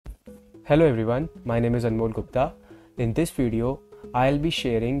Hello everyone, my name is Anmol Gupta. In this video, I'll be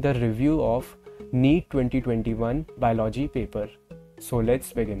sharing the review of NEET 2021 biology paper. So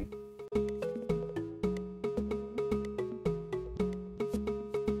let's begin.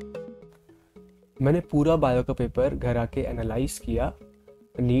 मैंने पूरा bio का paper घर आके analyse किया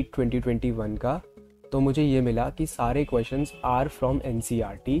NEET 2021 का, तो मुझे ये मिला कि सारे क्वेश्चंस आर फ्रॉम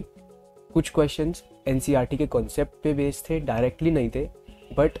NCERT. कुछ क्वेश्चंस NCERT के कॉन्सेप्ट पे बेस्ड थे, डायरेक्टली नहीं थे,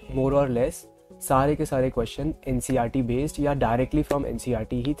 बट मोर और लेस सारे के सारे क्वेश्चन NCERT बेस्ड या डायरेक्टली फ्रॉम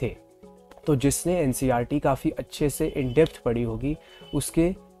NCERT ही थे. तो जिसने NCERT काफ़ी अच्छे से इन डेप्थ पढ़ी होगी, उसके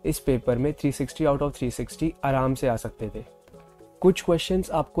इस पेपर में 360 आउट ऑफ 360 आराम से आ सकते थे. कुछ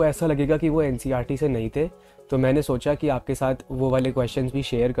क्वेश्चंस आपको ऐसा लगेगा कि वो NCERT से नहीं थे, तो मैंने सोचा कि आपके साथ वो वाले क्वेश्चंस भी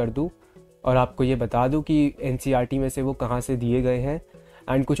शेयर कर दूं और आपको ये बता दूं कि NCERT में से वो कहाँ से दिए गए हैं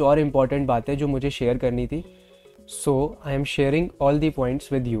एंड कुछ और इम्पॉर्टेंट बातें जो मुझे शेयर करनी थी. So I am sharing all the points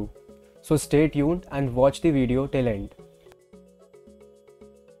with you. So stay tuned and watch the video till end.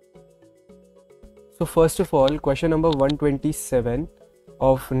 So first of all, question number 127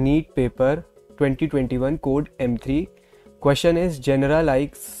 of NEET paper 2021 code M3. Question is, genera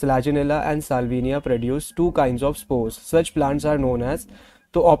like Flagellella and Salvinia produce two kinds of spores. Such plants are known as.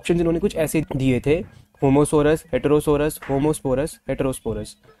 तो option इन्होंने कुछ ऐसे दिए थे, होमोसोरस, हेटेरोसोरस, homosporous,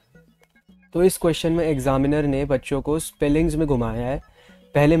 heterosporous. तो इस question में examiner ने बच्चों को स्पेलिंग्स में घुमाया है.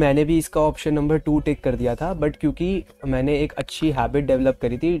 पहले मैंने भी इसका ऑप्शन नंबर 2 टिक कर दिया था, बट क्योंकि मैंने एक अच्छी हैबिट डेवलप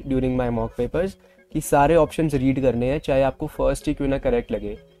करी थी ड्यूरिंग माय मॉक पेपर्स कि सारे ऑप्शंस रीड करने हैं, चाहे आपको फर्स्ट ही क्यों ना करेक्ट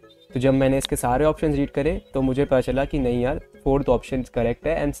लगे. तो जब मैंने इसके सारे ऑप्शंस रीड करे तो मुझे पता चला कि नहीं यार, फोर्थ ऑप्शन करेक्ट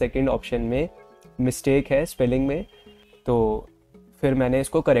है एंड सेकेंड ऑप्शन में मिस्टेक है स्पेलिंग में. तो फिर मैंने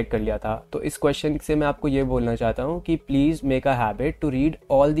इसको करेक्ट कर लिया था. तो इस क्वेश्चन से मैं आपको ये बोलना चाहता हूँ कि please make a habit to read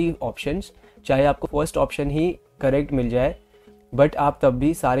all the options, चाहे आपको फर्स्ट ऑप्शन ही करेक्ट मिल जाए, बट आप तब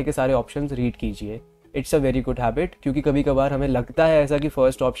भी सारे के सारे ऑप्शंस रीड कीजिए. It's a very good habit, क्योंकि कभी कभार हमें लगता है ऐसा कि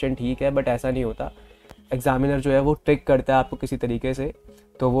फ़र्स्ट ऑप्शन ठीक है, बट ऐसा नहीं होता. एग्जामिनर जो है वो ट्रिक करता है आपको किसी तरीके से,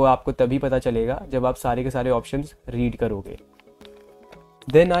 तो वो आपको तभी पता चलेगा जब आप सारे के सारे ऑप्शंस रीड करोगे.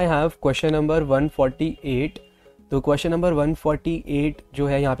 Then I have question number 148. तो क्वेश्चन नंबर 148 जो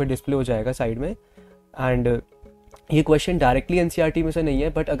है यहाँ पे डिस्प्ले हो जाएगा साइड में. एंड ये क्वेश्चन डायरेक्टली NCERT में से नहीं है,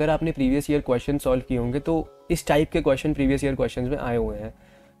 बट अगर आपने प्रीवियस ईयर क्वेश्चन सॉल्व किए होंगे तो इस टाइप के क्वेश्चन प्रीवियस ईयर क्वेश्चंस में आए हुए हैं.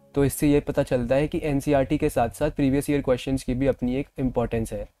 तो इससे ये पता चलता है कि NCERT के साथ साथ प्रीवियस ईयर क्वेश्चंस की भी अपनी एक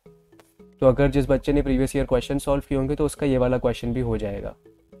इम्पॉर्टेंस है. तो अगर जिस बच्चे ने प्रीवियस ईयर क्वेश्चन सॉल्व किए होंगे तो उसका ये वाला क्वेश्चन भी हो जाएगा.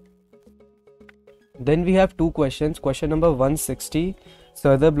 Then we have two questions. Question number 160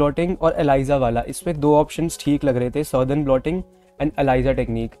 सर्दर blotting और एलाइजा वाला. इसमें दो ऑप्शंस ठीक लग रहे थे, southern blotting and ELISA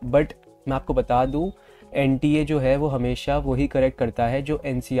technique, but मैं आपको बता दूं NTA जो है वो हमेशा वही करेक्ट करता है जो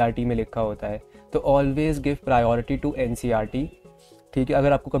NCERT में लिखा होता है. तो always give priority to NCERT. ठीक है,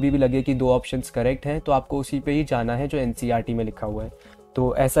 अगर आपको कभी भी लगे कि दो ऑप्शंस करेक्ट हैं तो आपको उसी पे ही जाना है जो NCERT में लिखा हुआ है.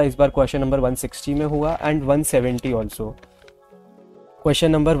 तो ऐसा इस बार क्वेश्चन नंबर 160 में हुआ एंड 170 ऑल्सो.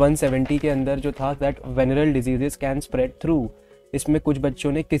 क्वेश्चन नंबर 170 के अंदर जो था that venereal diseases can spread through, इसमें कुछ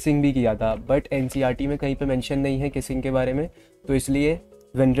बच्चों ने किसिंग भी किया था, बट NCERT में कहीं पे मेंशन नहीं है किसिंग के बारे में, तो इसलिए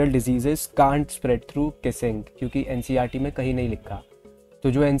venereal diseases can't spread through kissing, क्योंकि NCERT में कहीं नहीं लिखा.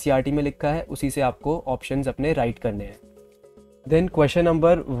 तो जो NCERT में लिखा है उसी से आपको ऑप्शंस अपने राइट करने हैं. Then question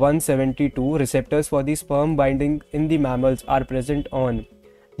number 172 receptors for the sperm binding in the mammals are present on.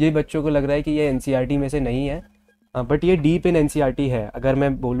 ये बच्चों को लग रहा है कि ये NCERT में से नहीं है, बट ये डीप इन NCERT है. अगर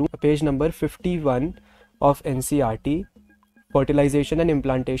मैं बोलूँ page number 51 of NCERT fertilisation and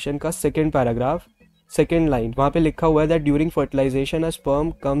implantation का सेकेंड पैराग्राफ सेकेंड लाइन, वहाँ पे लिखा हुआ है that during fertilisation a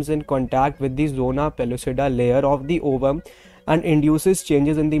sperm comes in contact with the zona pellucida layer of the ovum and induces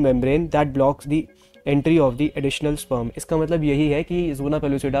changes in the membrane that blocks the entry of the additional sperm. इसका मतलब यही है कि जोना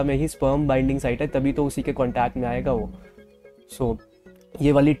पेलुसिडा में ही sperm binding site है, तभी तो उसी के कॉन्टैक्ट में आएगा वो. सो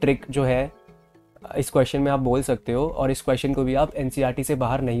ये वाली ट्रिक जो है इस क्वेश्चन में आप बोल सकते हो, और इस क्वेश्चन को भी आप NCERT से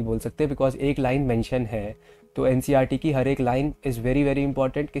बाहर नहीं बोल सकते बिकॉज एक लाइन मेंशन है. तो NCERT की हर एक line is very very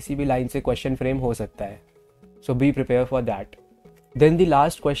important, किसी भी लाइन से क्वेश्चन फ्रेम हो सकता है. सो be prepare for that. Then the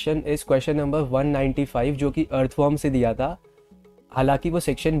last question is question number 195 जो कि अर्थवॉर्म से दिया था. हालांकि वो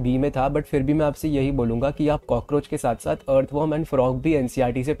सेक्शन B में था, बट फिर भी मैं आपसे यही बोलूँगा कि आप कॉकरोच के साथ साथ अर्थवॉर्म एंड फ्रॉग भी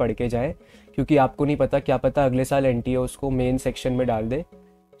NCERT से पढ़ के जाएँ, क्योंकि आपको नहीं पता, क्या पता अगले साल NTA उसको मेन सेक्शन में डाल दे.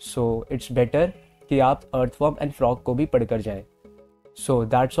 सो इट्स बेटर कि आप अर्थवॉर्म एंड फ्रॉग को भी पढ़ कर जाएँ. So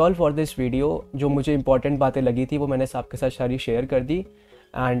that's all for this video. जो मुझे इंपॉर्टेंट बातें लगी थी वो मैंने आपके साथ सारी शेयर कर दी.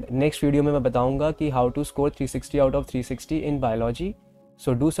 एंड नेक्स्ट वीडियो में मैं बताऊंगा कि how to score 360 out of 360 in biology.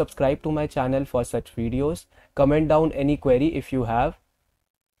 So do subscribe to my channel for such videos. Comment down any query if you have.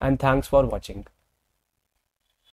 And thanks for watching.